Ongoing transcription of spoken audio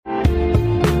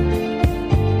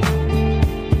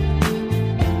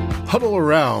Huddle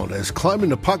around as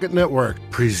Climbing the Pocket Network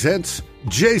presents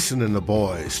Jason and the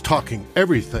Boys talking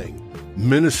everything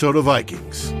Minnesota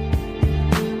Vikings.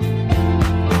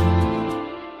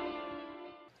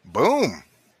 Boom.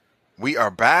 We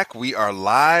are back. We are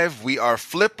live. We are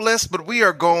flipless, but we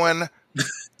are going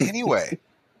anyway.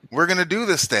 We're going to do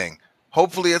this thing.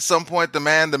 Hopefully at some point the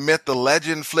man, the myth, the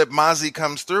legend, Flip Mozzie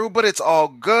comes through, but it's all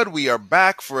good. We are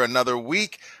back for another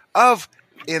week of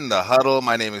In the Huddle.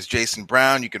 My name is Jason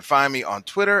Brown. You can find me on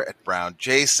Twitter at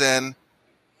BrownJason.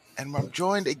 And I'm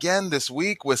joined again this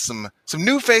week with some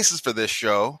new faces for this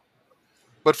show,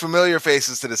 but familiar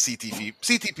faces to the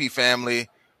CTP family.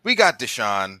 We got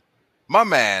Deshaun, my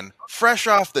man, fresh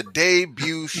off the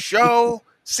debut show,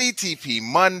 CTP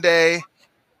Monday.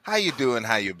 How you doing?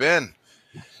 How you been?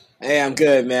 Hey, I'm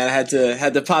good, man. I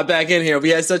had to pop back in here. We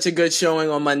had such a good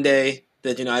showing on Monday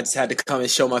that, I just had to come and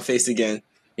show my face again,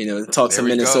 talk some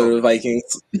Minnesota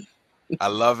Vikings. I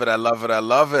love it. I love it. I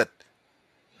love it.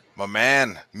 My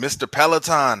man, Mr.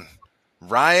 Peloton,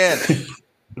 Ryan,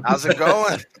 how's it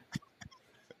going?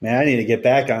 Man, I need to get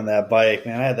back on that bike,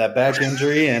 man. I had that back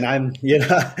injury, and I'm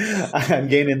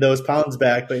gaining those pounds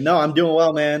back. But no, I'm doing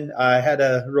well, man. I had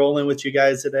to roll in with you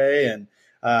guys today, and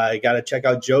I got to check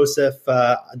out Joseph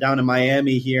down in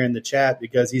Miami here in the chat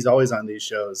because he's always on these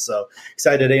shows. So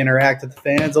excited to interact with the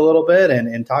fans a little bit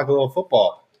and talk a little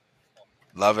football.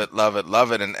 Love it, love it,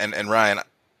 love it. And Ryan,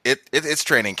 it's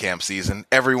training camp season.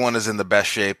 Everyone is in the best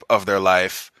shape of their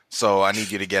life. So I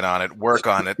need you to get on it, work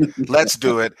on it. Let's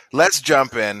do it. Let's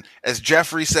jump in. As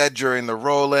Jeffrey said during the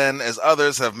roll-in, as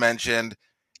others have mentioned,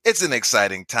 it's an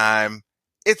exciting time.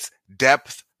 It's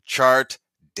depth chart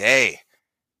day.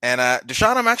 And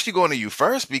Deshaun, I'm actually going to you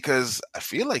first because I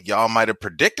feel like y'all might have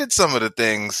predicted some of the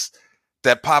things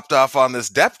that popped off on this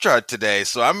depth chart today.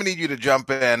 So I'm going to need you to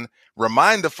jump in,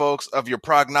 remind the folks of your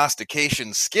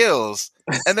prognostication skills,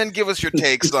 and then give us your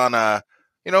takes on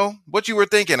what you were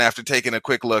thinking after taking a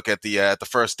quick look at the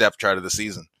first depth chart of the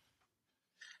season.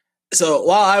 So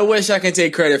while I wish I could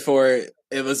take credit for it,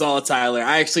 it was all Tyler.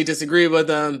 I actually disagree with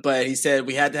him, but he said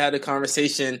we had to have a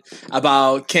conversation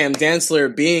about Cam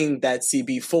Dantzler being that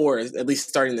CB4, at least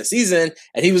starting the season,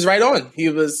 and he was right on. He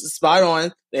was spot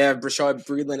on. They have Rashad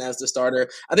Breeland as the starter.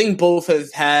 I think both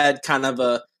have had kind of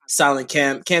a silent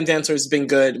Cam. Cam Dantzler has been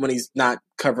good when he's not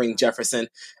covering Jefferson.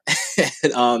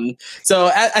 So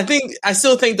I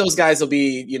still think those guys will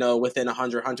be, within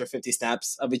 100, 150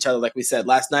 snaps of each other, like we said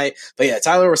last night. But yeah,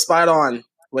 Tyler was spot on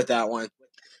with that one.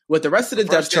 With the rest of the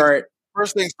depth chart.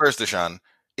 First things first, Deshaun,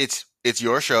 it's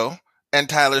your show and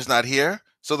Tyler's not here.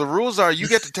 So the rules are you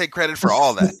get to take credit for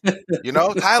all that.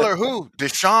 Tyler who?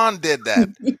 Deshaun did that.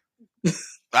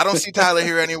 I don't see Tyler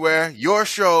here anywhere. Your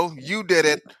show, you did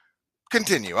it.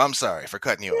 Continue. I'm sorry for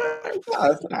cutting you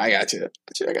off. I got you.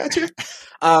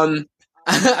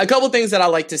 A couple things that I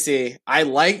like to see. I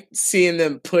like seeing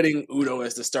them putting Udo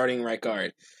as the starting right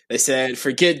guard. They said,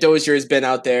 forget Dozier has been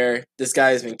out there. This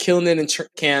guy has been killing it in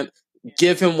camp.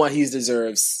 Give him what he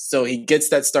deserves. So he gets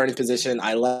that starting position.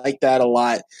 I like that a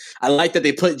lot. I like that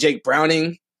they put Jake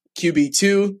Browning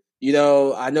QB2.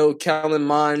 I know Kellen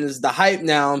Mond is the hype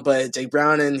now, but Jake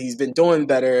Browning, he's been doing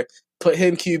better. Put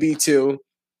him QB2.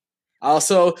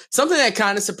 Also, something that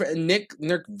kind of surprised Nick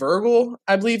Virgil,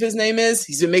 I believe his name is.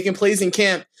 He's been making plays in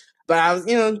camp, but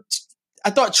I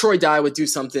thought Troy Dye would do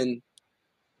something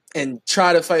and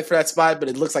try to fight for that spot, but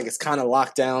it looks like it's kind of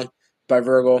locked down by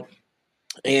Virgil.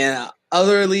 And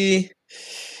Weatherly,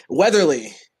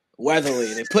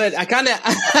 they put. I kind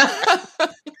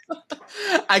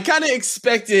of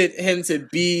expected him to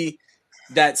be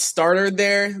that starter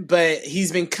there, but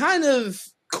he's been kind of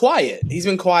quiet. He's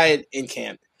been quiet in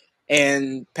camp.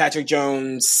 And Patrick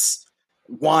Jones,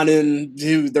 Wannen,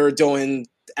 who they're doing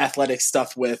athletic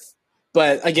stuff with.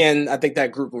 But again, I think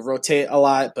that group will rotate a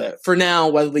lot. But for now,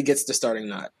 Weatherly gets the starting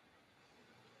nod.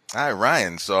 All right,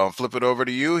 Ryan. So I'll flip it over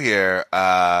to you here.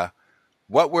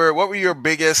 What were your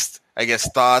biggest,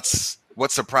 thoughts?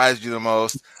 What surprised you the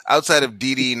most? Outside of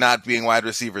Dede not being wide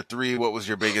receiver 3, what was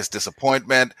your biggest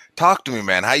disappointment? Talk to me,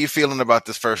 man. How you feeling about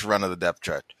this first run of the depth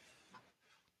chart?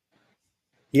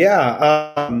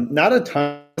 Yeah, not a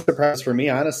ton of surprise for me,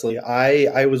 honestly.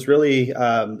 I was really,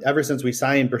 ever since we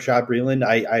signed Rashad Breeland,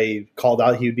 I called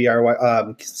out he would be our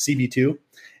CB2.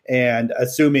 And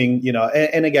assuming,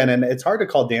 and again, and it's hard to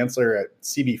call Dantzler at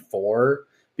CB4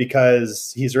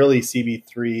 because he's really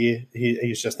CB3.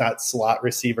 He's just not slot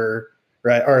receiver,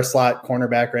 right? Or a slot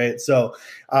cornerback, right? So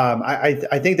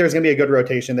I think there's going to be a good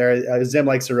rotation there. Zim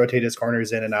likes to rotate his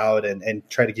corners in and out and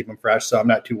try to keep them fresh. So I'm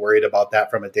not too worried about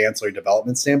that from a Dantzler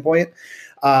development standpoint.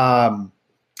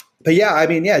 But yeah, I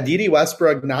mean, yeah, D.D.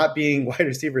 Westbrook not being wide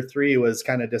receiver 3 was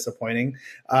kind of disappointing.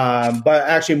 But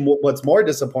actually, what's more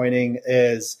disappointing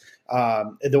is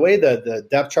the way the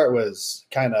depth chart was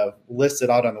kind of listed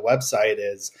out on the website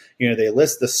is, they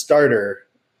list the starter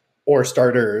or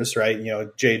starters, right?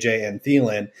 JJ and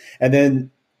Thielen. And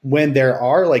then when there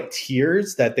are like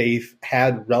tiers that they've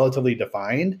had relatively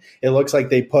defined, it looks like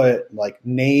they put like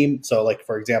name. So like,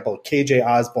 for example, KJ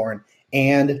Osborne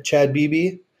and Chad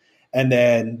Beebe. And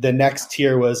then the next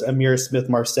tier was Amir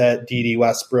Smith-Marset, D.D.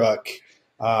 Westbrook,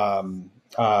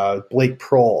 Blake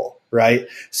Prohl, right?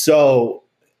 So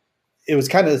it was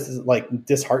kind of like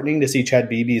disheartening to see Chad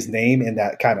Beebe's name in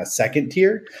that kind of second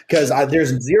tier because there's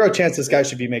zero chance this guy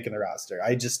should be making the roster.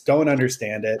 I just don't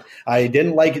understand it. I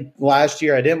didn't like it last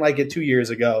year. I didn't like it 2 years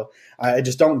ago. I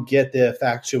just don't get the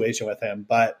infatuation with him.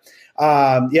 But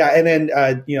yeah, and then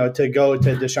to go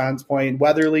to Deshaun's point,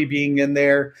 Weatherly being in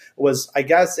there was, I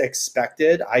guess,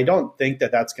 expected. I don't think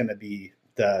that that's going to be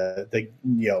the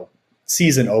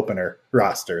season opener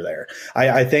roster there.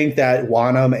 I think that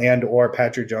Wanham and or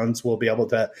Patrick Jones will be able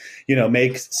to,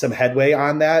 make some headway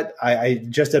on that. I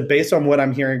just based on what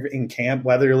I'm hearing in camp,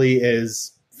 Weatherly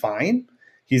is fine.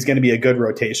 He's going to be a good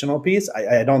rotational piece.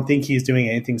 I don't think he's doing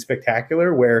anything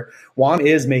spectacular where Juan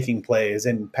is making plays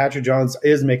and Patrick Jones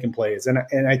is making plays. And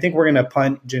I think we're going to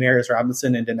punt Janarius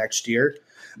Robinson into next year.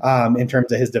 In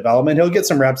terms of his development, he'll get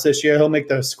some reps this year. He'll make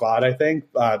the squad, I think,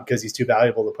 because he's too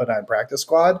valuable to put on practice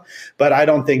squad. But I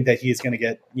don't think that he's going to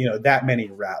get that many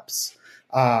reps.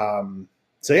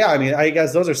 So yeah, I mean, I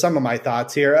guess those are some of my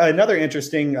thoughts here. Another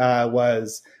interesting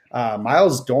was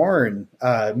Miles Dorn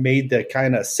made the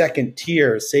kind of second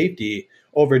tier safety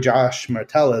over Josh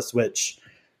Martellus, which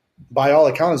by all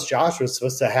accounts, Josh was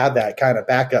supposed to have that kind of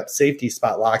backup safety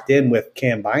spot locked in with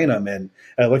Cam Bynum, and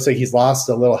it looks like he's lost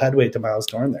a little headway to Miles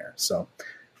Dorn there. So,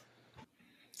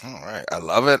 all right, I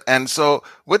love it. And so,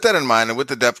 with that in mind, and with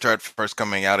the depth chart first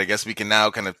coming out, I guess we can now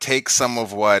kind of take some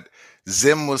of what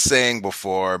Zim was saying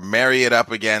before, marry it up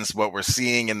against what we're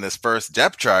seeing in this first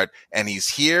depth chart, and he's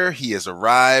here. He has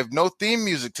arrived. No theme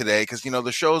music today because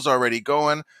the show's already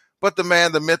going. But the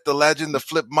man, the myth, the legend, the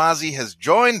Flip Mozzie has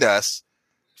joined us.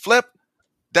 Flip,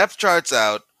 depth charts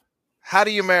out. How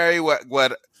do you marry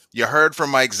what you heard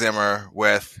from Mike Zimmer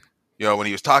with, when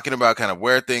he was talking about kind of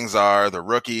where things are, the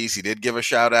rookies? He did give a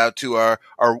shout out to our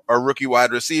rookie wide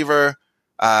receiver.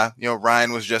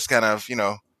 Ryan was just kind of,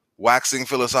 waxing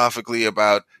philosophically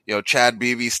about, Chad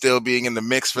Beebe still being in the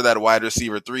mix for that wide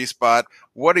receiver 3 spot.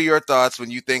 What are your thoughts when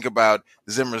you think about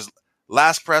Zimmer's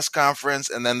last press conference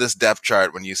and then this depth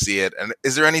chart when you see it? And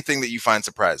is there anything that you find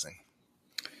surprising?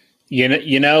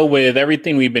 With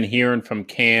everything we've been hearing from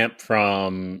camp,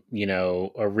 from,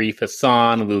 Arif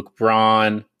Hassan, Luke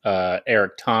Braun,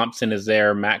 Eric Thompson is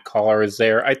there, Matt Collar is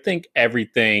there. I think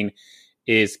everything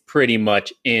is pretty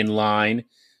much in line.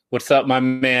 What's up, my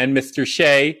man, Mr.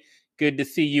 Shea? Good to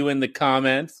see you in the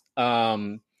comments.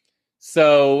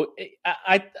 So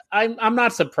I'm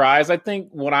not surprised. I think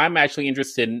what I'm actually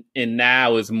interested in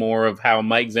now is more of how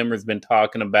Mike Zimmer's been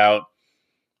talking about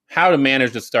how to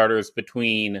manage the starters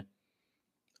between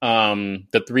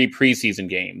the 3 preseason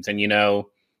games. And,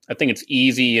 I think it's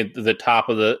easy at the top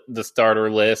of the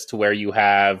starter list where you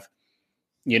have,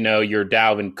 your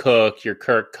Dalvin Cook, your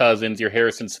Kirk Cousins, your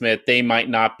Harrison Smith. They might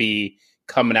not be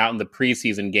coming out in the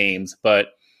preseason games, but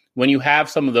when you have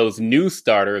some of those new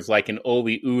starters like an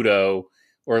Oli Udoh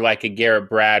or like a Garrett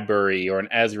Bradbury or an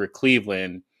Ezra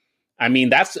Cleveland, I mean,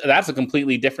 that's a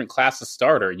completely different class of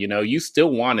starter. You still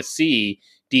want to see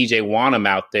DJ Wanham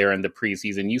out there in the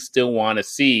preseason. You still want to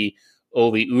see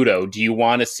Oli Udoh. Do you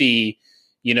want to see,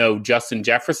 Justin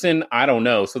Jefferson? I don't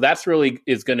know. So that's really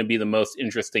is going to be the most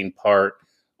interesting part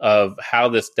of how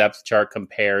this depth chart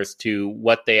compares to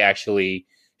what they actually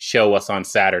show us on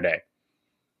Saturday.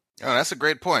 Oh, that's a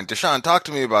great point. Deshaun, talk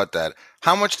to me about that.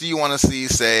 How much do you want to see,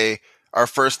 say, our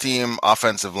first team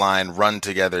offensive line run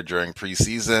together during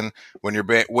preseason when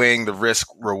you're weighing the risk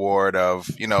reward of,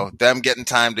 them getting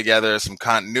time together, some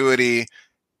continuity,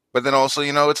 but then also,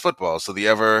 it's football. So the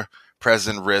ever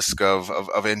present risk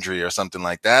of injury or something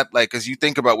like that. Like, as you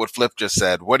think about what Flip just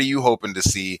said, what are you hoping to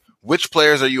see? Which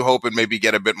players are you hoping maybe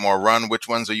get a bit more run? Which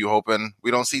ones are you hoping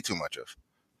we don't see too much of?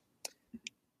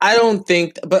 I don't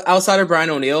think, but outside of Brian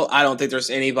O'Neill, I don't think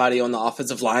there's anybody on the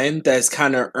offensive line that's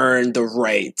kind of earned the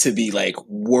right to be like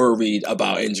worried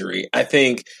about injury. I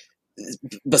think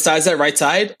besides that right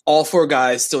side, all 4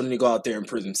 guys still need to go out there and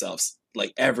prove themselves,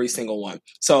 like every single one.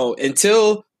 So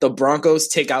until the Broncos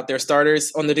take out their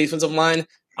starters on the defensive line,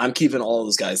 I'm keeping all of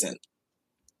those guys in.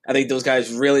 I think those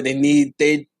guys really,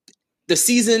 the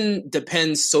season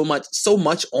depends so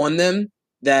much on them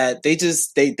that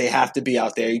they have to be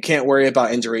out there. You can't worry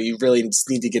about injury. You really just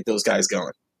need to get those guys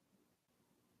going.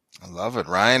 I love it.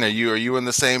 Ryan, are you in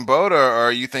the same boat, or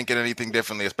are you thinking anything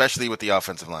differently, especially with the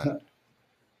offensive line?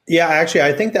 Yeah, actually,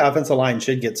 I think the offensive line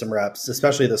should get some reps,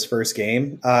 especially this first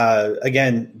game.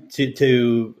 Again,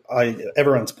 to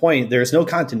everyone's point, there's no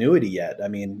continuity yet. I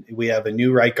mean, we have a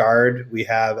new right guard, we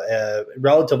have a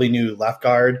relatively new left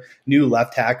guard, new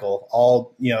left tackle.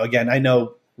 All, again, I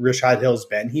know Rashad Hill's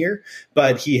been here,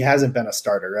 but he hasn't been a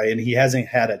starter, right? And he hasn't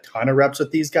had a ton of reps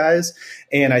with these guys.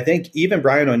 And I think even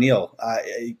Brian O'Neill,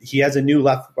 he has a new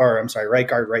right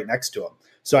guard right next to him.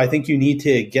 So I think you need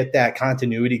to get that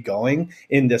continuity going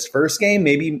in this first game,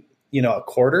 maybe, a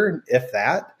quarter, if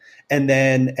that. And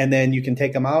then you can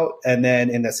take them out. And then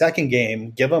in the second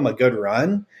game, give them a good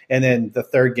run. And then the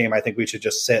third game, I think we should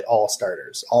just sit all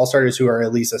starters who are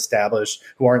at least established,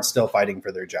 who aren't still fighting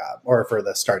for their job or for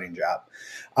the starting job.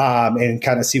 And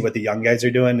kind of see what the young guys are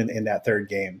doing in that third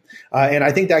game. And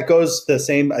I think that goes the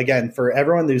same, again, for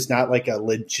everyone who's not like a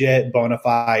legit bona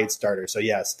fide starter. So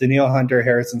yes, Danielle Hunter,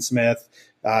 Harrison Smith,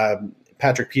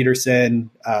 Patrick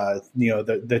Peterson,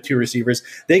 the two receivers,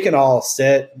 they can all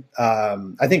sit.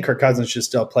 I think Kirk Cousins should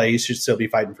still play. He should still be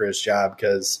fighting for his job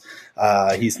because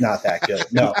he's not that good.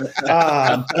 No,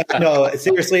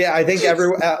 seriously, I think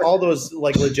all those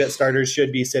like legit starters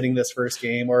should be sitting this first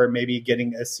game or maybe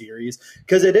getting a series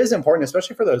because it is important,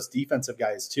 especially for those defensive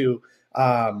guys too.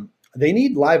 They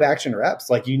need live action reps.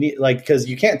 Because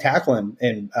you can't tackle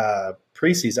in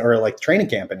preseason or like training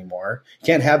camp anymore. You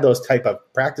can't have those type of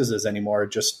practices anymore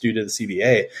just due to the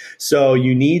CBA. So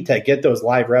you need to get those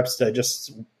live reps to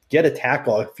just get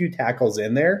a few tackles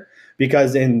in there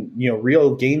because in,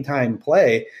 real game time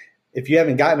play, if you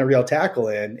haven't gotten a real tackle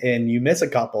in and you miss a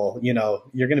couple, you're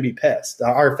going to be pissed.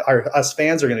 Us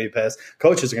fans are going to be pissed.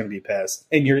 Coaches are going to be pissed.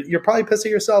 And you're probably pissed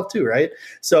at yourself too, right?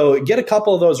 So get a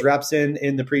couple of those reps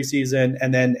in the preseason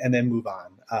and then move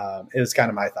on. Is kind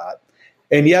of my thought.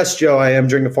 And yes, Joe, I am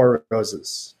drinking Four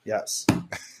Roses. Yes.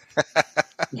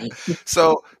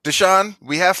 So, Deshaun,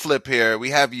 we have Flip here.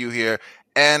 We have you here.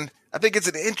 And I think it's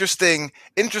an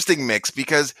interesting mix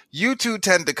because you two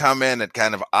tend to come in at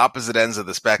kind of opposite ends of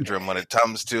the spectrum when it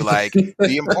comes to like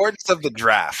the importance of the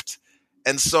draft.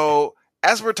 And so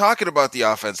as we're talking about the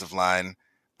offensive line,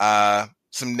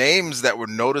 some names that were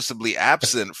noticeably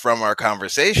absent from our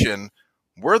conversation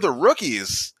were the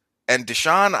rookies. And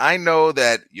Deshaun, I know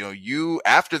that, you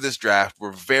after this draft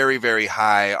were very, very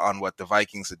high on what the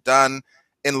Vikings had done,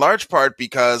 in large part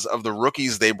because of the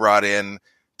rookies they brought in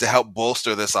to help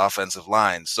bolster this offensive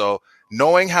line. So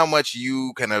knowing how much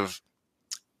you kind of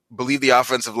believe the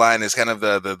offensive line is kind of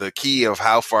the key of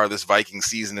how far this Viking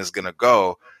season is going to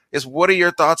go, is what are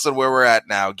your thoughts on where we're at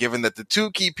now, given that the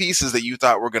two key pieces that you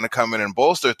thought were going to come in and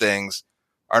bolster things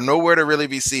are nowhere to really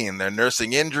be seen? They're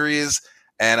nursing injuries,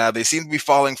 and they seem to be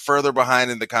falling further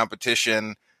behind in the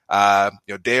competition,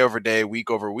 day over day, week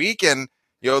over week. And,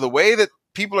 the way that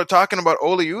people are talking about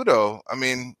Oli Udoh, I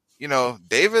mean,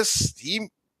 Davis, he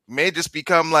may just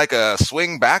become like a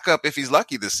swing backup if he's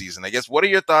lucky this season. I guess, what are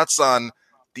your thoughts on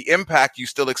the impact you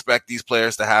still expect these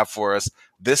players to have for us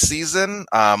this season?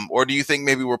 Or do you think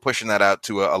maybe we're pushing that out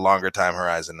to a longer time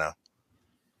horizon now?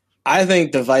 I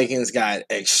think the Vikings got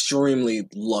extremely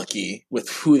lucky with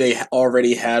who they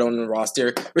already had on the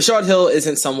roster. Rashad Hill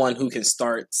isn't someone who can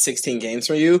start 16 games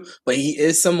for you, but he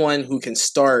is someone who can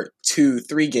start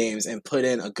 2-3 games and put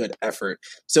in a good effort.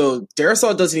 So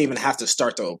Darisaw doesn't even have to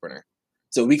start the opener.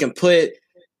 So we can put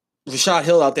Rashad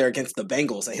Hill out there against the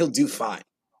Bengals and he'll do fine.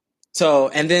 So,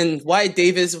 and then Wyatt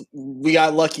Davis, we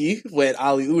got lucky with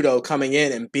Oli Udoh coming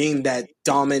in and being that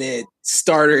dominant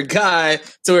starter guy,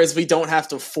 so as we don't have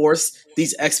to force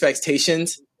these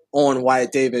expectations on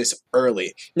Wyatt Davis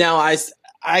early. Now,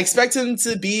 I expect him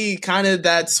to be kind of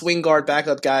that swing guard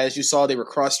backup guy. As you saw, they were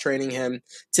cross-training him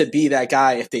to be that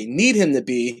guy if they need him to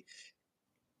be.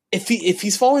 If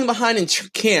he's falling behind in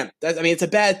camp, it's a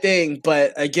bad thing.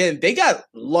 But again, they got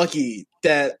lucky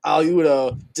that Oli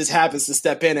Udoh just happens to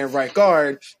step in at right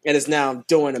guard and is now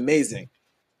doing amazing.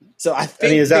 So I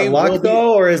think, is that luck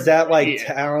though, or is that like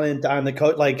talent on the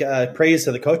coach? Like praise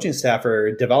to the coaching staff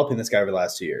for developing this guy over the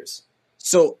last 2 years?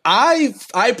 So I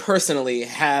personally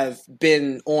have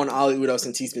been on Oli Udoh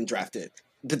since he's been drafted.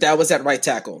 But that was at right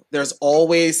tackle. There's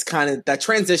always kind of that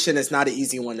transition is not an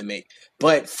easy one to make.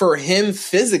 But for him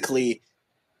physically,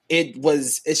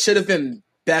 it should have been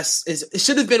best. It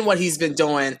should have been what he's been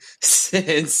doing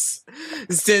since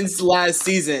last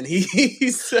season.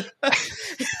 He's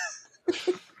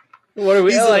what are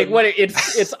we like? What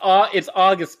it's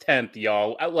August 10th,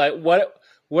 y'all. Like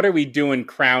what are we doing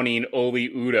crowning Oli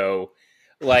Udoh?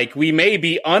 Like we may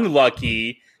be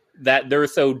unlucky that they're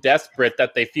so desperate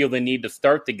that they feel the need to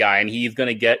start the guy, and he's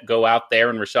going to go out there,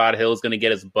 and Rashad Hill is going to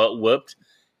get his butt whooped,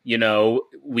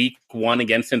 week 1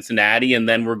 against Cincinnati, and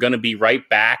then we're going to be right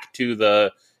back to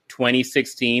the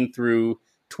 2016 through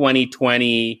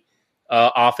 2020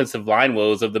 offensive line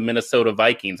woes of the Minnesota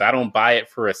Vikings. I don't buy it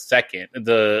for a second.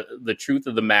 The truth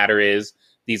of the matter is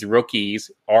these rookies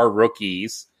are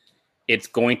rookies. It's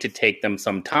going to take them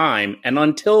some time, and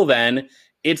until then,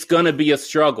 it's going to be a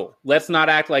struggle. Let's not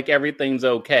act like everything's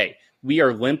okay. We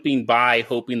are limping by,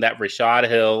 hoping that Rashad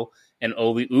Hill and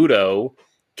Oli Udoh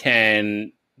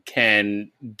can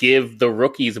give the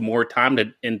rookies more time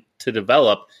to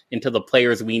develop into the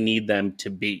players we need them to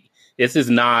be. This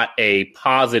is not a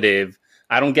positive.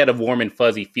 I don't get a warm and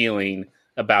fuzzy feeling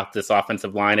about this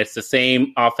offensive line. It's the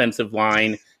same offensive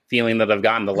line feeling that I've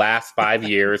gotten the last 5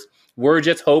 years. We're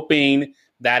just hoping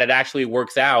that it actually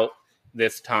works out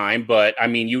this time. But I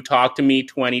mean, you talk to me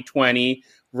 2020,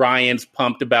 Ryan's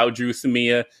pumped about Drew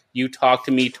Samia. You talk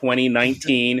to me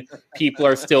 2019, people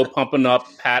are still pumping up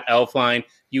Pat Elflein.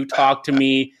 You talk to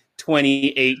me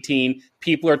 2018,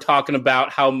 people are talking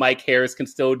about how Mike Harris can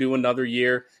still do another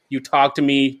year. You talk to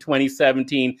me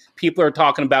 2017, people are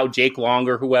talking about Jake Long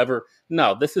or whoever.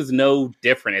 No, this is no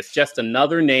different. It's just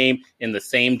another name in the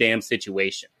same damn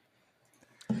situation.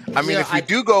 I mean, if we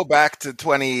do go back to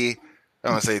 2019.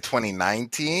 Is it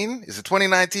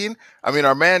 2019? I mean,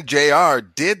 our man JR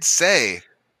did say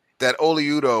that Oli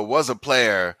Udoh was a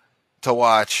player to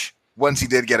watch once he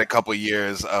did get a couple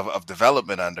years of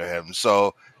development under him.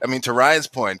 So, I mean, to Ryan's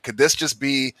point, could this just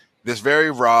be this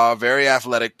very raw, very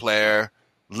athletic player,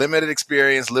 limited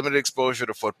experience, limited exposure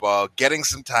to football, getting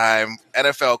some time,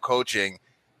 NFL coaching,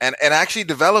 and actually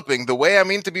developing the way, I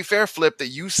mean, to be fair, Flip, that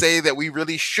you say that we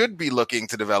really should be looking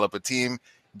to develop a team,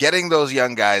 getting those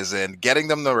young guys in, getting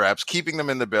them the reps, keeping them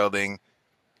in the building,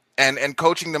 and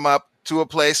coaching them up to a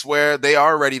place where they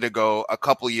are ready to go a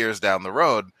couple years down the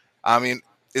road. I mean,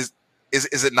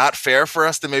 is it not fair for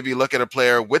us to maybe look at a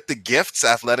player with the gifts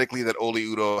athletically that Oli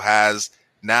Udoh has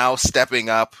now stepping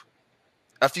up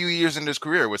a few years in his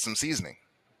career with some seasoning?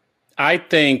 I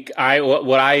think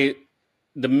the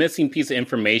missing piece of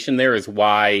information there is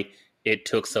why it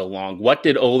took so long. What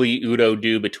did Oli Udoh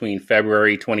do between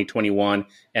February 2021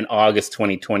 and August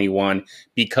 2021?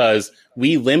 Because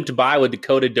we limped by with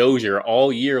Dakota Dozier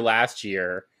all year last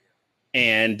year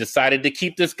and decided to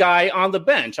keep this guy on the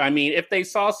bench. I mean, if they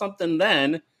saw something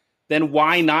then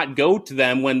why not go to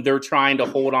them when they're trying to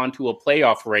hold on to a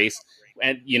playoff race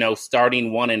and,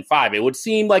 starting 1-5? It would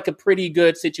seem like a pretty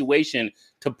good situation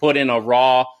to put in a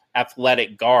raw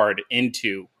athletic guard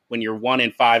into when you're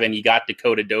 1-5 and you got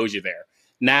Dakota Dozier there.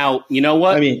 Now, you know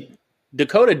what? I mean,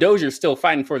 Dakota Dozier's still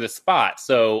fighting for the spot.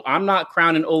 So I'm not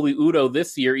crowning Oli Udoh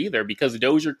this year either, because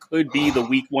Dozier could be the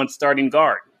week 1 starting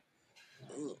guard.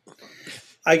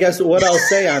 I guess what I'll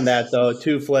say on that, though,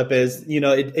 too, Flip, is,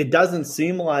 it doesn't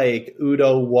seem like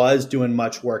Udoh was doing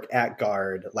much work at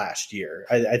guard last year.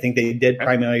 I think they did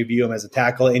primarily view him as a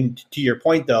tackle. And to your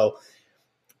point, though,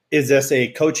 is this a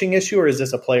coaching issue or is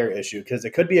this a player issue? Because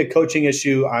it could be a coaching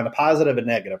issue on a positive and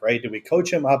negative, right? Do we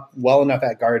coach him up well enough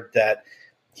at guard that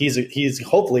he's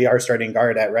hopefully our starting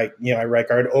guard at right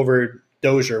guard over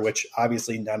Dozier, which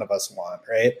obviously none of us want,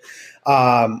 right?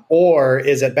 Or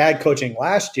is it bad coaching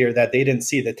last year that they didn't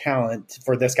see the talent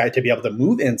for this guy to be able to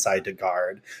move inside to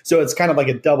guard? So it's kind of like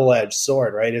a double-edged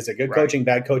sword, right? Is it good coaching,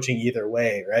 bad coaching, either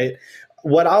way, right?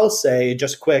 What I'll say,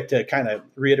 just quick to kind of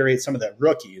reiterate some of the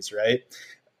rookies, right?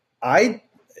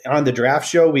 On the draft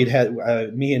show, we'd had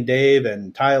me and Dave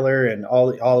and Tyler and all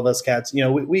of us cats,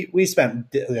 we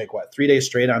spent 3 days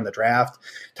straight on the draft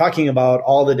talking about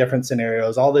all the different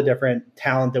scenarios, all the different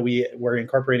talent that we were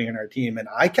incorporating in our team. And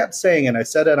I kept saying, and I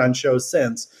said it on shows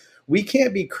since, we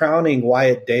can't be crowning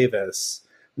Wyatt Davis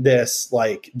this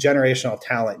generational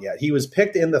talent yet. He was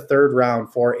picked in the 3rd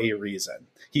round for a reason.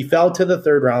 He fell to the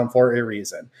 3rd round for a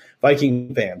reason.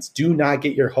 Viking fans, do not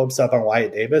get your hopes up on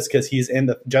Wyatt Davis, because he's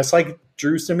just like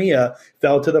Drew Samia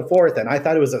fell to the 4th, and I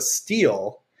thought it was a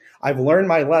steal. I've learned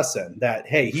my lesson that,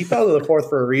 hey, he fell to the 4th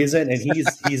for a reason, and he's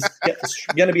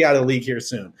going to be out of the league here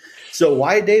soon. So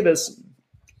Wyatt Davis,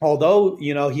 although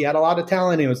he had a lot of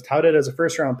talent, he was touted as a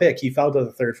 1st-round pick, he fell to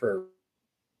the 3rd for a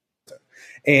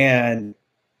reason.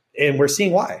 And we're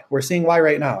seeing why. We're seeing why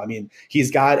right now. I mean,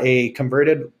 he's got a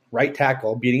converted right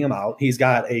tackle beating him out. He's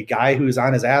got a guy who's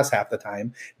on his ass half the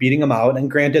time beating him out. And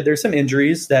granted, there's some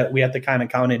injuries that we have to kind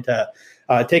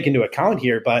of take into account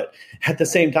here. But at the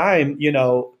same time,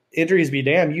 injuries be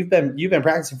damned. You've been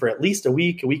practicing for at least a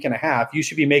week and a half. You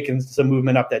should be making some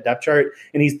movement up that depth chart.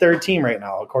 And he's 3rd team right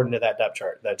now, according to that depth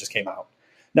chart that just came out.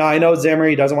 Now, I know Zimmer,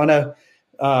 he doesn't want to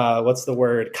what's the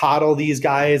word, coddle these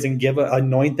guys and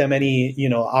anoint them any,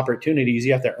 opportunities.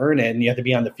 You have to earn it, and you have to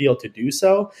be on the field to do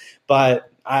so. But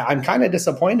I'm kind of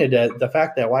disappointed at the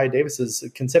fact that Wyatt Davis is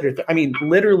considered. I mean,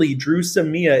 literally, Drew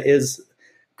Samia is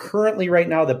currently right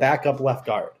now the backup left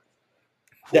guard.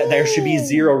 There should be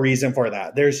zero reason for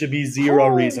that. There should be zero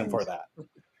reason for that.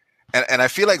 And I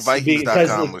feel like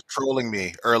Vikings.com was trolling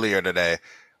me earlier today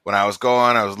when I was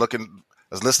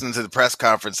listening to the press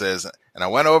conferences, and I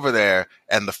went over there,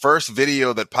 and the first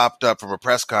video that popped up from a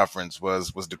press conference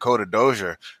was Dakota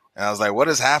Dozier. And I was like, what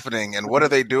is happening, and what are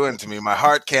they doing to me? My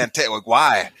heart can't take. Like,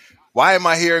 why? Why am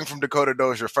I hearing from Dakota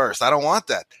Dozier first? I don't want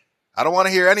that. I don't want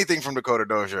to hear anything from Dakota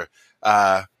Dozier.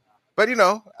 But,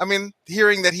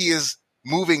 hearing that he is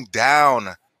moving down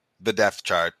the depth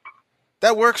chart,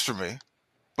 that works for me.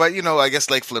 But, I guess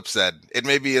like Flip said, it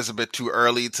maybe is a bit too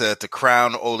early to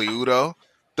crown Oli Udoh,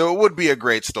 though it would be a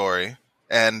great story.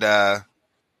 And,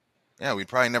 we'd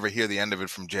probably never hear the end of it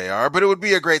from JR, but it would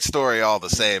be a great story all the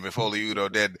same if Oli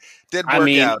Udoh did work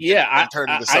out and turn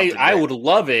into something I would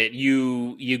love it.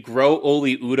 You grow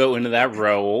Oli Udoh into that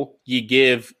role. You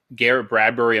give Garrett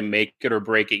Bradbury a make it or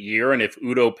break it year, and if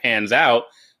Udoh pans out,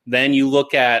 then you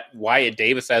look at Wyatt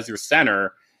Davis as your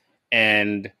center,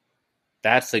 and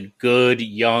that's a good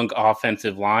young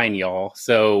offensive line, y'all.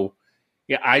 So,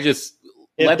 let's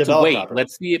wait. Properly.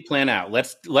 Let's see it plan out.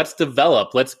 Let's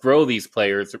develop. Let's grow these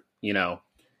players, and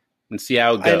see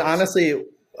how it goes.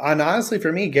 And honestly,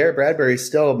 for me, Garrett Bradbury is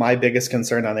still my biggest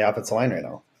concern on the offensive line right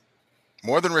now.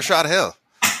 More than Rashad Hill.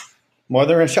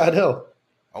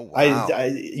 Oh, wow.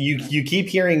 You keep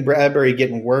hearing Bradbury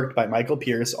getting worked by Michael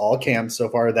Pierce all camps so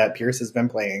far that Pierce has been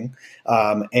playing.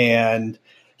 And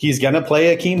he's going to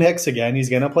play Akeem Hicks again. He's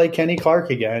going to play Kenny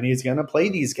Clark again. He's going to play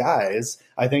these guys.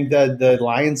 I think that the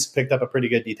Lions picked up a pretty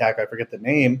good D-tackle. I forget the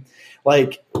name.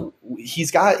 Like, he's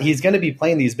going to be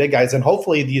playing these big guys, and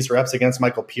hopefully these reps against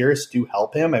Michael Pierce do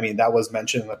help him. I mean, that was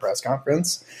mentioned in the press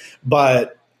conference.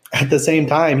 But at the same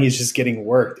time, he's just getting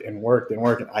worked. And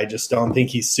I just don't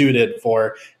think he's suited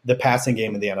for the passing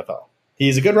game in the NFL.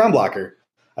 He's a good run blocker.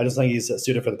 I just think he's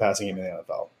suited for the passing game in the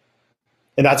NFL.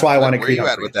 And that's why I want to Creed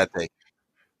Humphrey. With that take?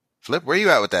 Flip, where are you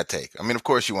at with that take? I mean, of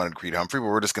course you wanted Creed Humphrey, but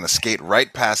we're just going to skate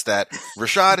right past that.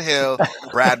 Rashad Hill,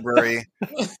 Bradbury,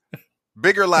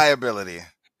 bigger liability.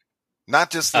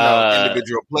 Not just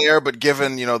individual player, but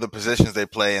given the positions they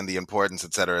play and the importance,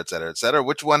 et cetera, et cetera, et cetera.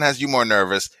 Which one has you more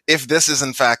nervous if this is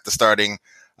in fact the starting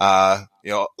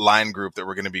line group that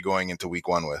we're going to be going into week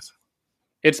 1 with?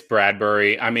 It's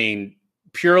Bradbury. I mean,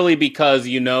 purely because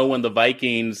when the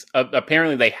Vikings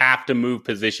apparently they have to move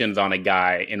positions on a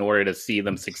guy in order to see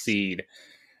them succeed.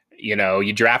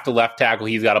 You draft a left tackle,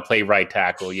 he's got to play right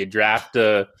tackle. You draft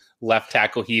a left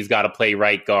tackle, he's got to play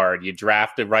right guard. You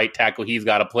draft a right tackle, he's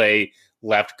got to play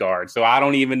left guard. So I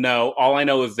don't even know. All I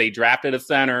know is they drafted a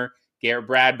center, Garrett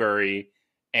Bradbury,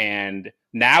 and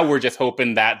now we're just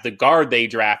hoping that the guard they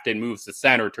drafted moves to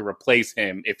center to replace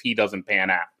him if he doesn't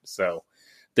pan out. So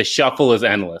the shuffle is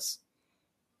endless.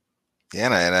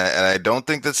 Yeah, and I don't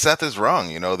think that Seth is wrong.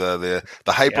 The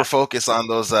hyper focus on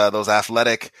those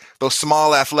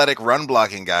small athletic run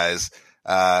blocking guys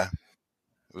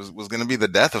was going to be the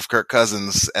death of Kirk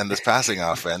Cousins and this passing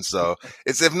offense. So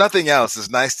if nothing else, it's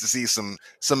nice to see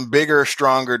some bigger,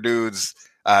 stronger dudes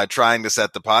trying to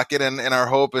set the pocket. And our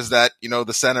hope is that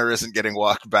the center isn't getting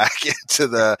walked back into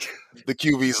the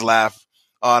QB's lap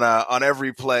on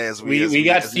every play as we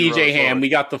got CJ Ham, we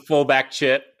got the fullback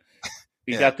chip.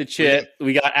 We got the chip.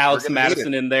 We got Alex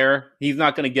Madison in there. He's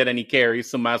not going to get any carries,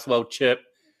 so might as well chip.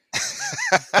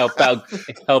 help out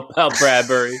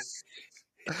Bradbury.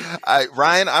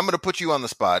 Ryan, I'm going to put you on the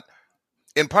spot,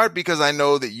 in part because I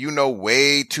know that you know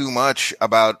way too much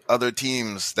about other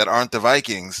teams that aren't the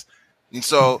Vikings. And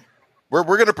so we're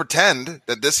going to pretend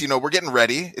that this, we're getting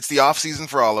ready. It's the off season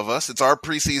for all of us. It's our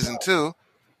preseason too.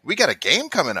 We got a game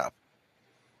coming up.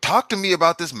 Talk to me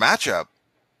about this matchup.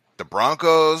 The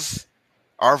Broncos,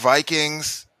 our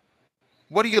Vikings.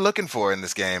 What are you looking for in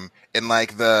this game in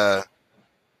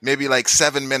maybe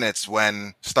 7 minutes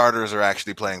when starters are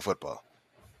actually playing football?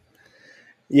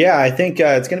 Yeah, I think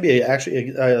it's going to be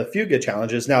actually a few good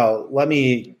challenges. Now, let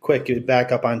me quick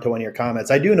back up onto one of your comments.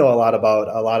 I do know a lot about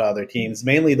a lot of other teams,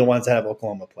 mainly the ones that have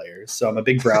Oklahoma players. So I'm a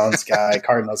big Browns guy,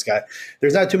 Cardinals guy.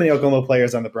 There's not too many Oklahoma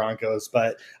players on the Broncos,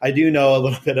 but I do know a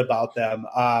little bit about them.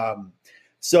 I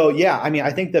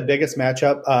think the biggest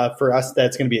matchup for us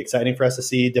that's going to be exciting for us to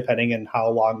see, depending on how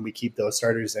long we keep those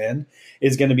starters in,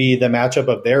 is going to be the matchup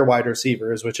of their wide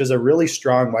receivers, which is a really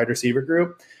strong wide receiver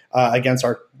group against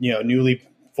our newly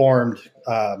formed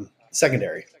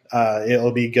secondary.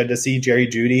 It'll be good to see Jerry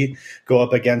Jeudy go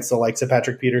up against the likes of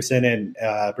Patrick Peterson and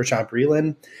Rashawn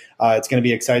Breeland. It's going to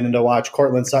be exciting to watch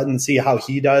Cortland Sutton, see how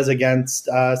he does against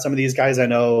some of these guys. I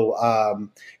know,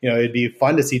 it'd be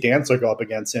fun to see Dantzler go up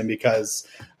against him because,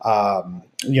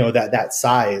 that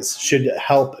size should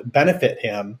help benefit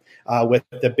him with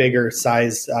the bigger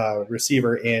size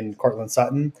receiver in Cortland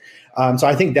Sutton. So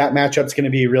I think that matchup's going to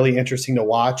be really interesting to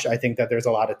watch. I think that there's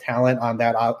a lot of talent on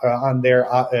that on their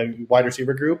wide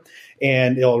receiver group,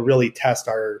 and it'll really test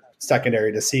our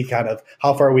secondary to see kind of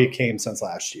how far we came since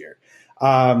last year.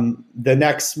 The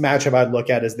next matchup I'd look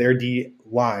at is their D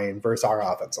line versus our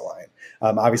offensive line.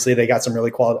 Obviously, they got some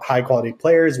really high quality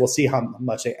players. We'll see how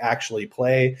much they actually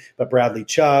play. But Bradley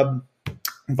Chubb,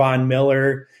 Von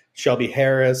Miller, Shelby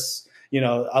Harris,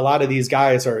 a lot of these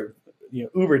guys are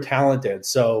uber talented.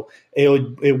 So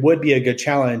it would be a good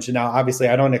challenge. Now, obviously,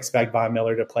 I don't expect Von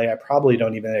Miller to play. I probably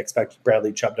don't even expect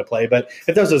Bradley Chubb to play. But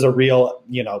if this was a real,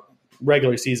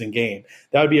 regular season game,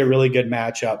 that would be a really good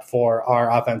matchup for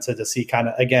our offense to see kind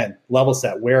of, again, level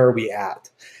set. Where are we at?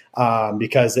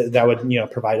 Because that would,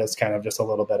 provide us kind of just a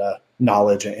little bit of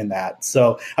knowledge in that.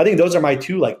 So I think those are my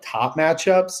two top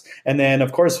matchups. And then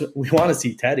of course we want to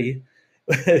see Teddy.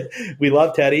 We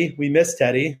love Teddy. We miss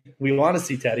Teddy. We want to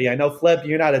see Teddy. I know, Flip,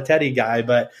 you're not a Teddy guy,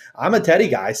 but I'm a Teddy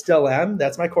guy. I still am.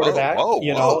 That's my quarterback,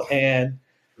 whoa. And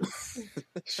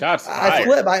shots fired.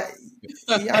 Flip,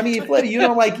 Flip, you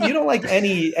don't like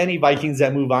any Vikings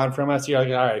that move on from us. You're like,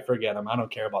 all right, forget them. I don't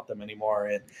care about them anymore.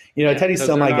 And Teddy's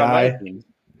still my guy.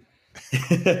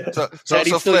 So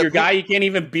Teddy's still your guy. You can't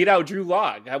even beat out Drew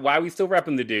Lock. Why are we still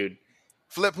repping the dude?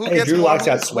 Flip, Drew Lock's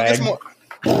got swag.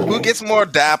 Who gets more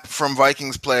dap from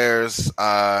Vikings players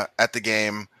at the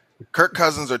game, Kirk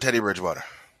Cousins or Teddy Bridgewater?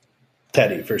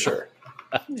 Teddy, for sure.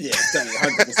 Yeah, Teddy,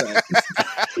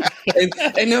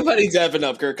 100%. and nobody's dapping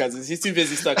up Kirk Cousins. He's too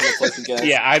busy stuck in the fucking gas.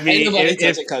 Yeah, I mean,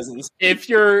 Cousins. If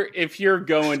you're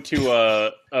going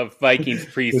to a Vikings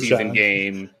preseason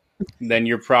game, then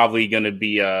you're probably going to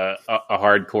be a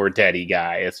hardcore Teddy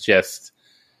guy. It's just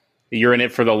you're in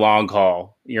it for the long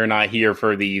haul. You're not here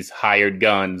for these hired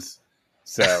guns.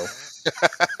 So,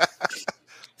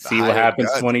 see what happens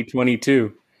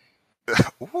 2022.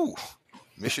 Ooh,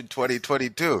 Mission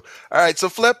 2022. All right, so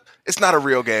Flip, it's not a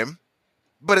real game,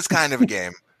 but it's kind of a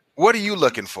game. What are you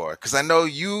looking for? Because I know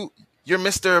you're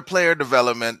Mr. Player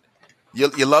Development.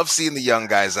 You love seeing the young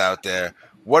guys out there.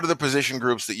 What are the position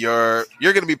groups that you're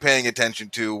going to be paying attention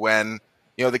to when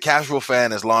the casual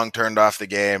fan is long turned off the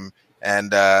game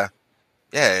and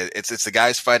it's the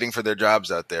guys fighting for their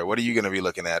jobs out there. What are you going to be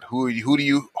looking at? Who do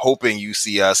you hoping you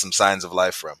see some signs of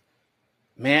life from?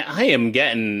 Man, I am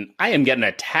getting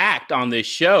attacked on this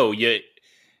show. You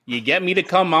get me to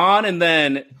come on, and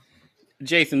then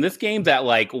Jason, this game's at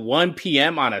 1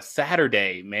 p.m. on a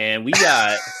Saturday. Man, we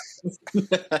got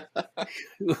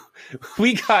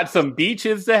we got some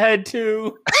beaches to head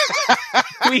to.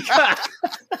 We got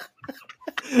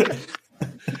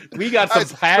some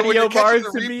patio bars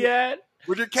to be at.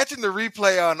 When you're catching the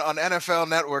replay on NFL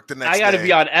Network the next day. I got to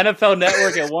be on NFL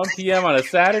Network at 1 p.m. on a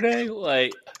Saturday?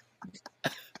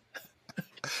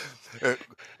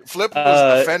 Flip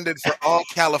was offended for all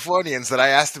Californians that I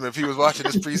asked him if he was watching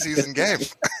this preseason game.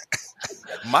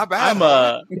 My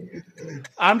bad.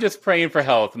 I'm just praying for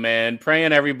health, man.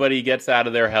 Praying everybody gets out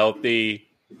of there healthy.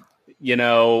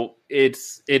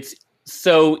 It's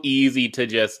so easy to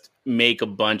just make a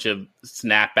bunch of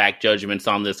snapback judgments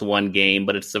on this one game,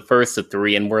 but it's the first of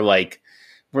three, and we're like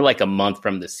a month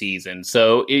from the season.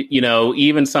 So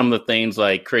even some of the things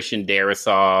like Christian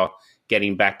Darrisaw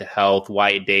getting back to health,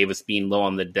 Wyatt Davis being low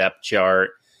on the depth chart,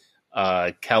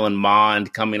 Kellen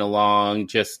Mond coming along,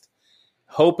 just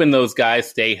hoping those guys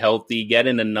stay healthy, get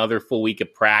in another full week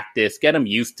of practice, get them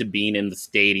used to being in the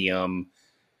stadium,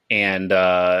 and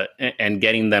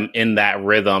getting them in that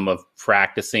rhythm of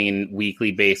practicing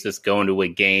weekly basis, going to a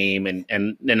game,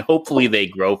 and hopefully they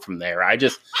grow from there. I do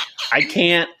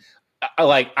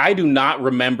not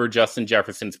remember Justin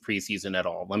Jefferson's preseason at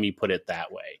all. Let me put it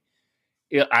that way.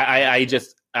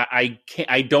 I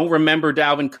don't remember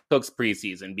Dalvin Cook's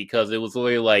preseason because it was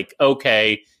literally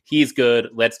okay, he's good.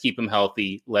 Let's keep him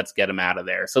healthy. Let's get him out of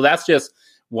there. So that's just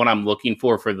what I'm looking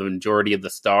for the majority of the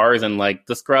stars. And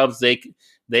the scrubs, they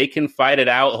can fight it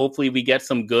out. Hopefully we get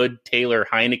some good Taylor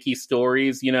Heineke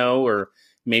stories, or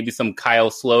maybe some Kyle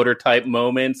Sloter type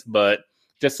moments, but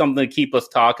just something to keep us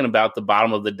talking about the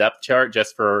bottom of the depth chart,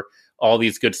 just for all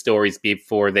these good stories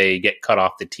before they get cut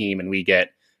off the team and we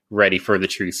get ready for the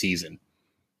true season.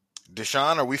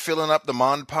 Deshaun, are we filling up the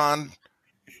Mond pond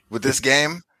with this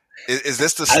game? Is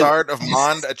this the start of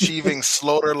Mond achieving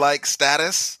Sloter-like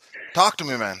status? Talk to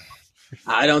me, man.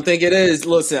 I don't think it is.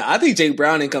 Listen, I think Jake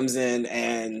Browning comes in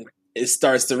and it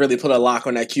starts to really put a lock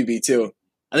on that QB too.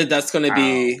 I think that's going to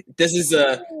be. This is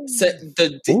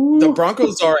the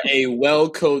Broncos are a well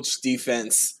coached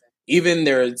defense. Even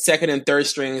their second and third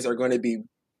strings are going to be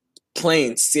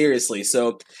playing seriously.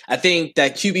 So I think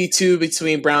that QB2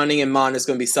 between Browning and Mon is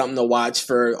going to be something to watch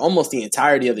for almost the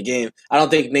entirety of the game. I don't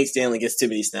think Nate Stanley gets too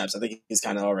many snaps. I think he's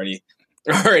kind of already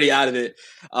out of it.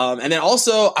 And then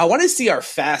also, I want to see our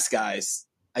fast guys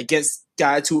against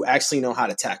guys who actually know how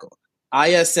to tackle.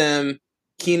 ISM,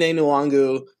 Kine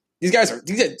Nwangu, these guys are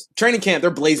training camp.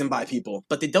 They're blazing by people,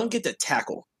 but they don't get to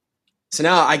tackle. So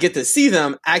now I get to see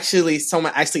them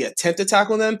someone actually attempt to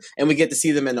tackle them, and we get to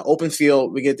see them in the open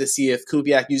field. We get to see if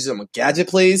Kubiak uses them with gadget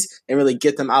plays and really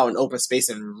get them out in open space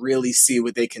and really see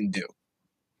what they can do.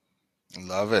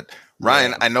 Love it.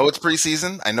 Ryan, I know it's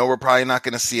preseason. I know we're probably not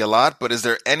going to see a lot, but is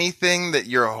there anything that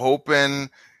you're hoping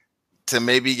to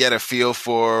maybe get a feel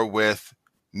for with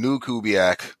new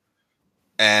Kubiak?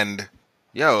 And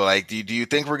do you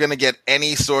think we're going to get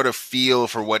any sort of feel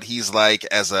for what he's like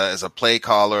as a play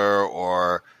caller,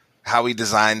 or how he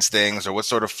designs things, or what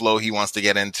sort of flow he wants to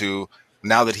get into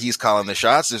now that he's calling the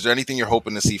shots? Is there anything you're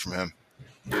hoping to see from him?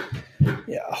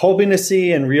 Yeah, hoping to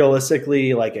see and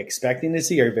realistically expecting to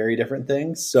see are very different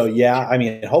things. So yeah, I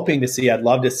mean, hoping to see, I'd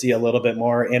love to see a little bit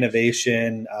more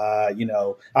innovation.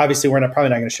 Obviously we're probably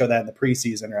not going to show that in the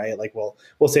preseason, right? Like we'll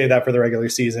save that for the regular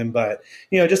season, but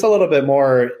just a little bit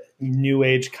more new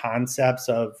age concepts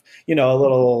of, a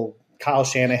little Kyle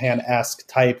Shanahan-esque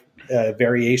type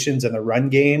variations in the run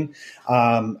game.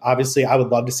 Obviously, I would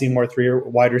love to see more 3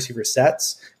 wide receiver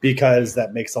sets because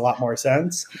that makes a lot more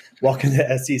sense. Welcome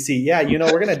to SEC. Yeah, we're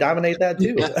going to dominate that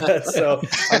too. So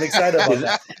I'm excited about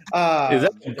that. Is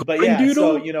that but yeah,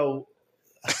 doodle?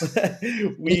 so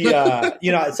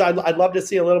so I'd love to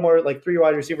see a little more 3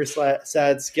 wide receiver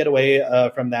sets, get away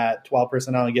from that 12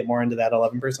 personnel and get more into that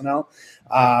 11 personnel.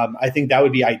 I think that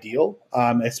would be ideal,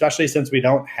 especially since we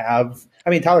don't have. I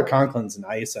mean, Tyler Conklin's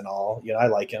nice and all. I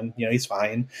like him. He's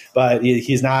fine, but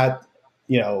he's not.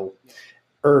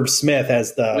 Irv Smith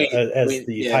as the tight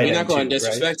end. We're not going to right?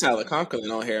 disrespect Tyler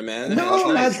Conklin on here, man. No,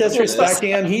 I'm not disrespecting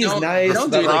him. He's nice. Don't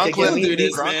but do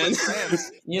this, man.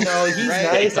 He's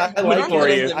nice. I like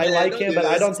him. I like him, but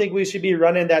I don't think we should be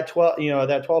running that 12.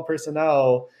 That 12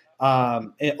 personnel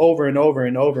over and over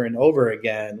and over and over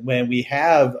again when we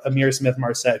have Amir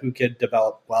Smith-Marset who could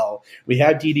develop well. We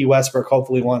have D.D. Westbrook,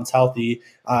 hopefully once healthy,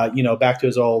 back to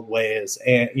his old ways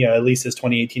and, at least his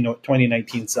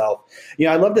 2019 self.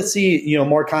 I'd love to see,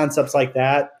 more concepts like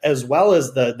that as well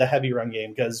as the heavy run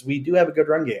game because we do have a good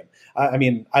run game.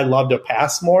 I love to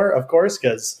pass more, of course,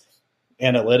 because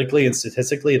analytically and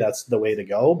statistically that's the way to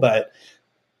go, but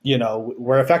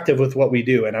we're effective with what we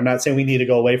do. And I'm not saying we need to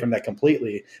go away from that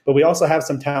completely, but we also have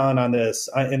some talent on this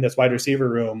in this wide receiver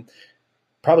room.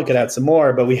 Probably could add some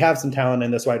more, but we have some talent in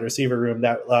this wide receiver room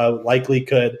that likely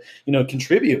could,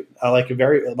 contribute,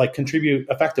 contribute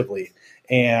effectively.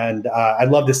 And I'd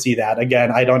love to see that.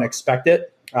 Again, I don't expect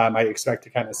it. I expect to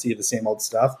kind of see the same old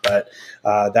stuff, but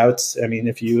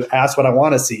if you ask what I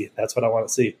want to see, that's what I want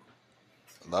to see.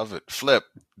 Love it. Flip,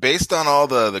 based on all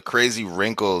the crazy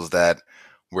wrinkles that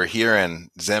we're hearing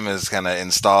Zim is kind of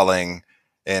installing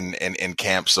in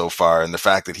camp so far, and the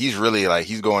fact that he's really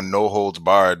he's going no holds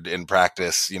barred in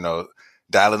practice,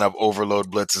 dialing up overload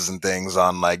blitzes and things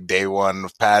on day one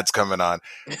with pads coming on.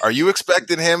 Are you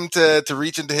expecting him to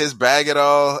reach into his bag at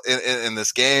all in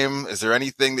this game? Is there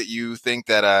anything that you think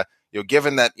that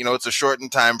given that it's a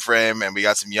shortened time frame and we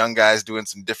got some young guys doing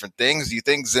some different things, do you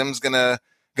think Zim's gonna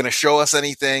show us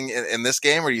anything in this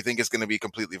game, or do you think it's gonna be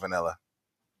completely vanilla?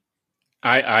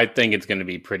 I think it's going to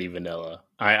be pretty vanilla.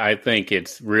 I think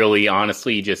it's really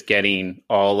honestly just getting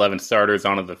all 11 starters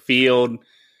onto the field,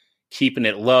 keeping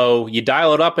it low. You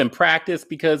dial it up in practice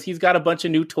because he's got a bunch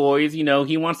of new toys.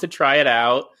 He wants to try it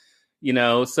out.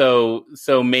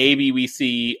 So maybe we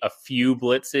see a few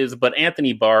blitzes, but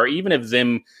Anthony Barr, even if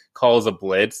Zim calls a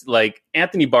blitz,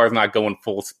 Anthony Barr's not going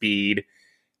full speed,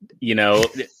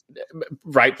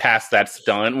 right past that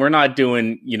stunt. We're not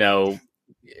doing,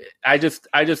 I just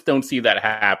don't see that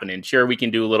happening. Sure, we can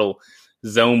do a little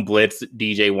zone blitz,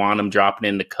 DJ Wanham dropping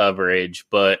into coverage,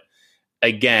 but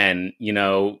again,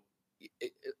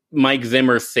 Mike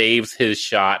Zimmer saves his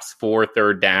shots for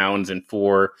third downs and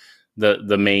for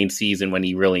the main season when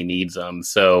he really needs them.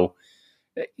 So,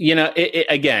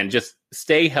 again, just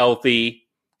stay healthy,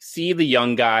 see the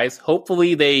young guys.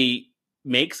 Hopefully they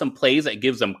make some plays that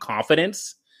gives them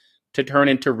confidence to turn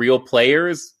into real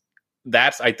players.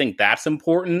 I think that's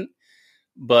important.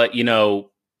 But,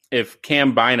 if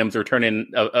Cam Bynum's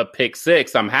returning a pick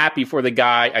six, I'm happy for the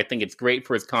guy. I think it's great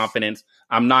for his confidence.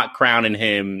 I'm not crowning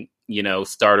him,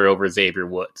 starter over Xavier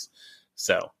Woods.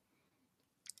 So,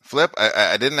 Flip,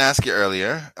 I didn't ask you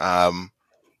earlier.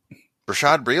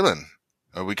 Rashad Breeland,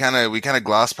 we kind of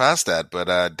glossed past that, but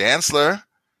Dantzler,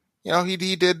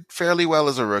 he did fairly well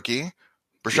as a rookie.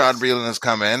 Rashad Breeland has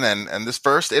come in, and this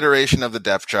first iteration of the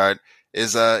depth chart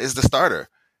is the starter.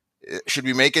 Should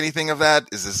we make anything of that?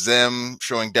 Is this Zim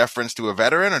showing deference to a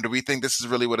veteran, or do we think this is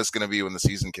really what it's going to be when the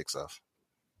season kicks off?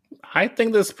 I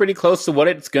think this is pretty close to what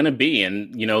it's going to be.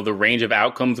 And, the range of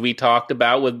outcomes we talked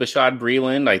about with Rashad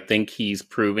Breeland, I think he's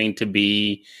proving to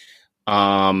be,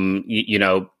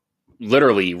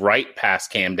 literally right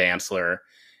past Cam Dantzler.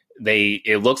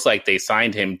 It looks like they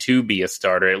signed him to be a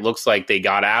starter. It looks like they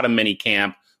got out of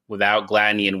minicamp without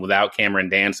Gladney and without Cameron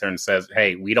Dantzler and says,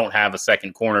 hey, we don't have a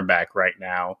second cornerback right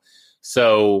now.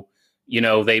 So,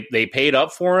 they paid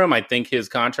up for him. I think his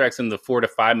contract's in the $4 to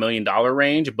 $5 million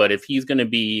range. But if he's going to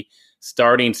be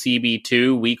starting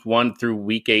CB2 week 1 through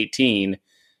week 18,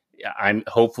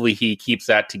 hopefully he keeps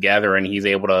that together and he's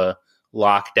able to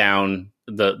lock down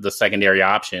the secondary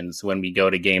options when we go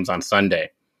to games on Sunday.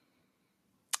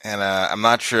 And I'm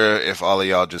not sure if all of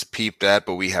y'all just peeped that,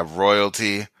 but we have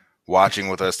royalty watching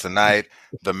with us tonight.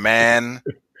 The man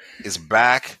is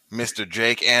back, Mr.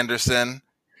 Jake Anderson.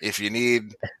 If you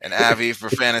need an Avi for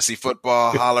fantasy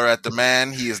football, holler at the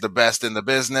man. He is the best in the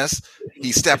business.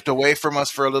 He stepped away from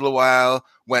us for a little while,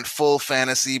 went full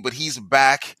fantasy, but he's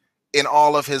back in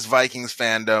all of his Vikings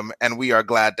fandom, and we are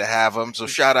glad to have him. So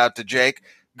shout out to Jake.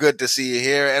 Good to see you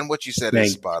here. And what you said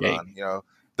is spot on.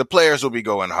 The players will be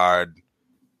going hard.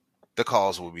 The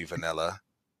calls will be vanilla.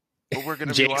 But we're going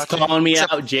to be watching. Jake's calling me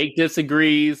out. Jake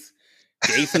disagrees.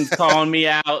 Jason's calling me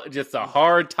out. Just a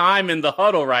hard time in the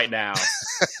huddle right now.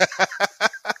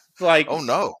 It's like, oh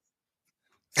no.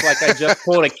 It's like I just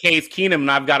pulled a Case Keenum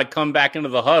and I've got to come back into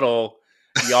the huddle.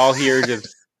 Y'all here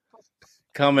just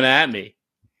coming at me.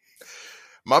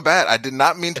 My bad. I did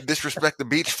not mean to disrespect the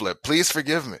beach flip. Please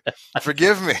forgive me.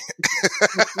 Forgive me.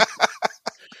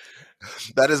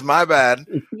 That is my bad.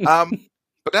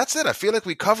 But that's it. I feel like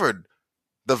we covered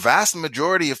the vast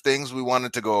majority of things we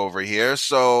wanted to go over here.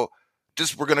 So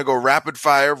we're going to go rapid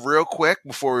fire real quick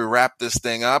before we wrap this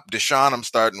thing up. Deshaun, I'm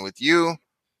starting with you.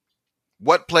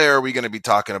 What player are we going to be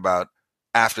talking about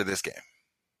after this game?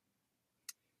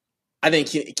 I think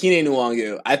Keenan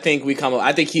Nwangu. I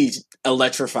think he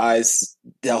electrifies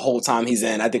the whole time he's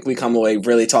in. I think we come away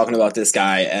really talking about this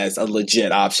guy as a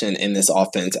legit option in this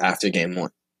offense after game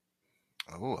 1.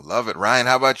 Oh, I love it. Ryan,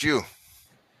 how about you?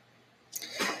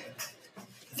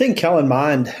 I think Kellen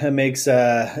Mond makes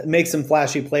some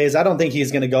flashy plays. I don't think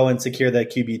he's going to go and secure the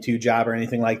QB2 job or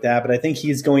anything like that, but I think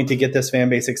he's going to get this fan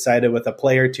base excited with a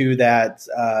play or two that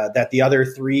the other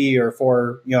 3 or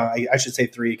 4, I should say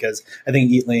 3 because I think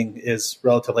Eatling is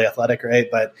relatively athletic, right?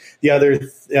 But the other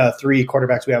 3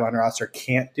 quarterbacks we have on our roster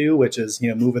can't do, which is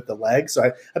move with the leg. So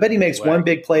I bet he makes one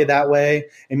big play that way.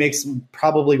 He makes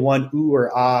probably one ooh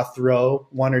or ah throw,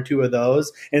 1 or 2 of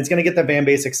those, and it's going to get the fan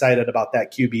base excited about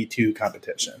that QB2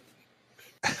 competition.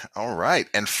 All right.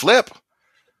 And Flip,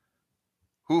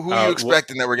 who are you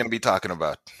expecting that we're going to be talking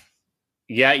about?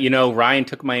 Yeah, Ryan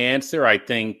took my answer. I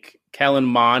think Kellen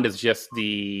Mond is just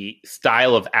the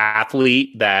style of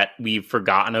athlete that we've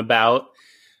forgotten about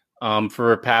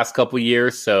for the past couple of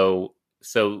years. So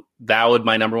that would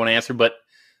my number one answer. But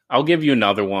I'll give you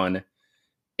another one.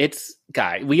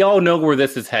 We all know where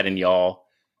this is heading, y'all.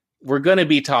 We're going to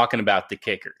be talking about the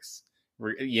kickers.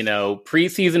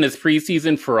 Preseason is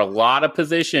preseason for a lot of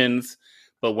positions,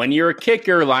 but when you're a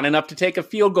kicker lining up to take a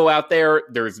field goal out there,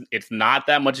 it's not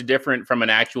that much different from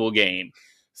an actual game.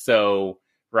 So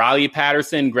Riley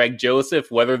Patterson, Greg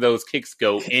Joseph, whether those kicks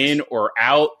go in or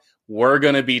out, we're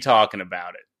going to be talking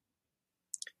about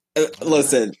it.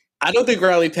 Listen, I don't think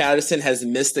Riley Patterson has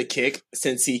missed a kick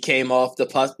since he came off the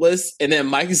pup list. And then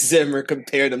Mike Zimmer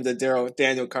compared him to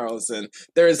Daniel Carlson.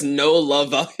 There is no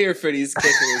love out here for these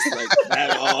kickers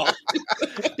at all.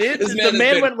 The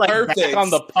man went back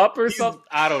on the pup or something.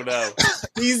 I don't know.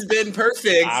 He's been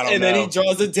perfect, then he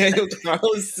draws a Daniel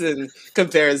Carlson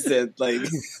comparison.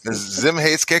 Zim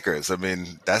hates kickers. I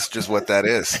mean, that's just what that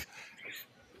is.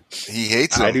 He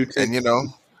hates them,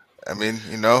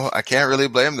 I can't really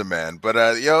blame the man. But,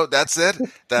 that's it.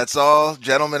 That's all.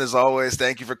 Gentlemen, as always,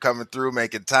 thank you for coming through,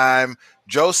 making time.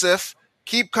 Joseph,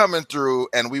 keep coming through,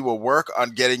 and we will work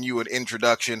on getting you an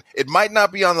introduction. It might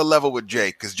not be on the level with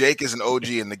Jake, because Jake is an OG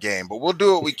in the game, but we'll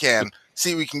do what we can.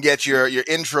 See if we can get your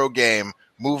intro game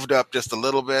moved up just a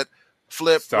little bit.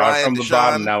 Flip, start Ryan, from the Deshaun.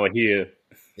 bottom now we're here.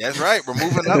 That's right. We're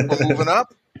moving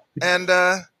up. And,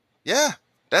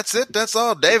 That's it. That's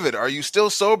all. David, are you still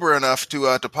sober enough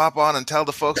to pop on and tell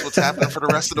the folks what's happening for the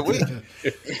rest of the week?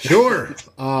 Sure.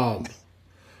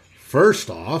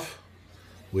 First off,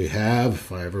 we have,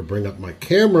 if I ever bring up my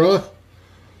camera,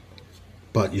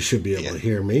 but you should be able to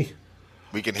hear me.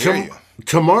 We can hear you.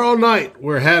 Tomorrow night,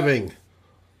 we're having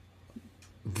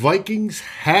Vikings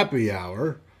happy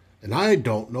hour, and I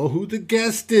don't know who the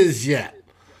guest is yet.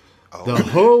 Oh. The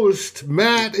host,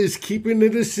 Matt, is keeping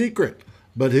it a secret,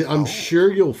 but I'm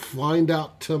sure you'll find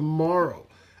out tomorrow.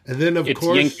 And then, of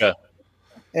course, Yinka.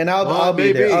 And I'll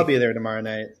be there. I'll be there tomorrow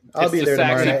night. I'll be there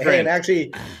tomorrow night. Hey, and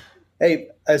actually,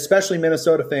 especially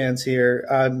Minnesota fans here,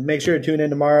 make sure to tune in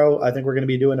tomorrow. I think we're going to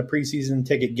be doing a preseason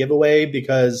ticket giveaway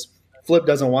because Flip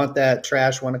doesn't want that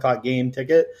trash 1:00 game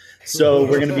ticket. So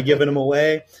we're going to be giving them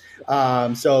away.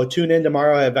 So tune in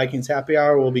tomorrow at Vikings Happy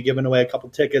Hour. We'll be giving away a couple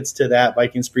tickets to that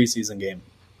Vikings preseason game.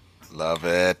 Love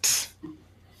it.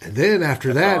 And then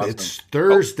after that, awesome. It's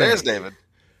Thursday. There's David.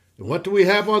 What do we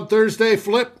have on Thursday,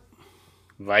 Flip?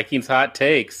 Vikings hot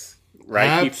takes. Right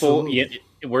Absolutely.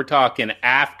 Before we're talking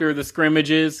after the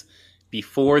scrimmages,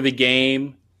 before the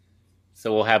game.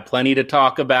 So we'll have plenty to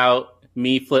talk about.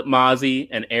 Me, Flip Mozzie,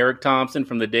 and Eric Thompson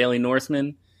from the Daily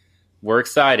Norseman. We're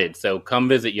excited. So come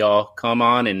visit, y'all. Come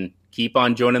on and keep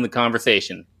on joining the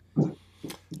conversation.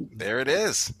 There it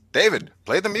is. David,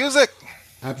 play the music.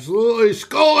 Absolutely.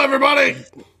 Skol, everybody.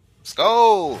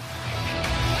 Skol.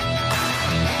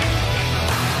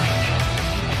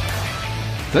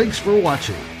 Thanks for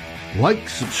watching. Like,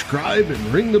 subscribe, and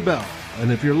ring the bell. And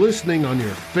if you're listening on your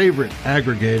favorite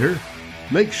aggregator,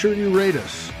 make sure you rate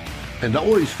us. And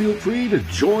always feel free to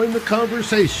join the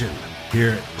conversation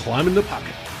here at Climbing the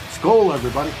Pocket. Skol,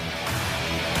 everybody.